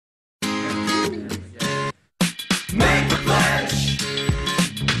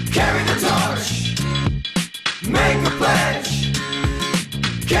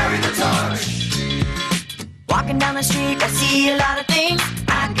Walking down the street, I see a lot of things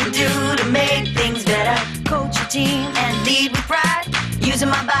I can do to make things better. Coach a team and lead with pride, using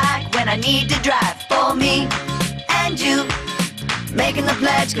my bike when I need to drive. For me and you, making the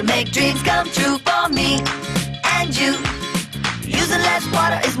pledge can make dreams come true. For me and you, using less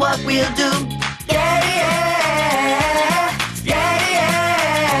water is what we'll do. Yeah, yeah, yeah,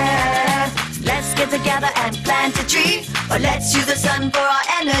 yeah. Let's get together and plant a tree, or let's use the sun for our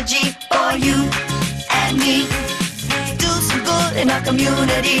energy. For you and me, do some good in our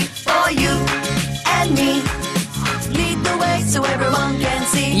community. For you and me, lead the way so everyone can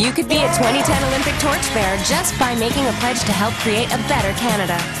see. You could be a 2010 Olympic torchbearer just by making a pledge to help create a better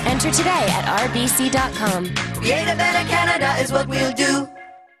Canada. Enter today at rbc.com. Create a better Canada is what we'll do.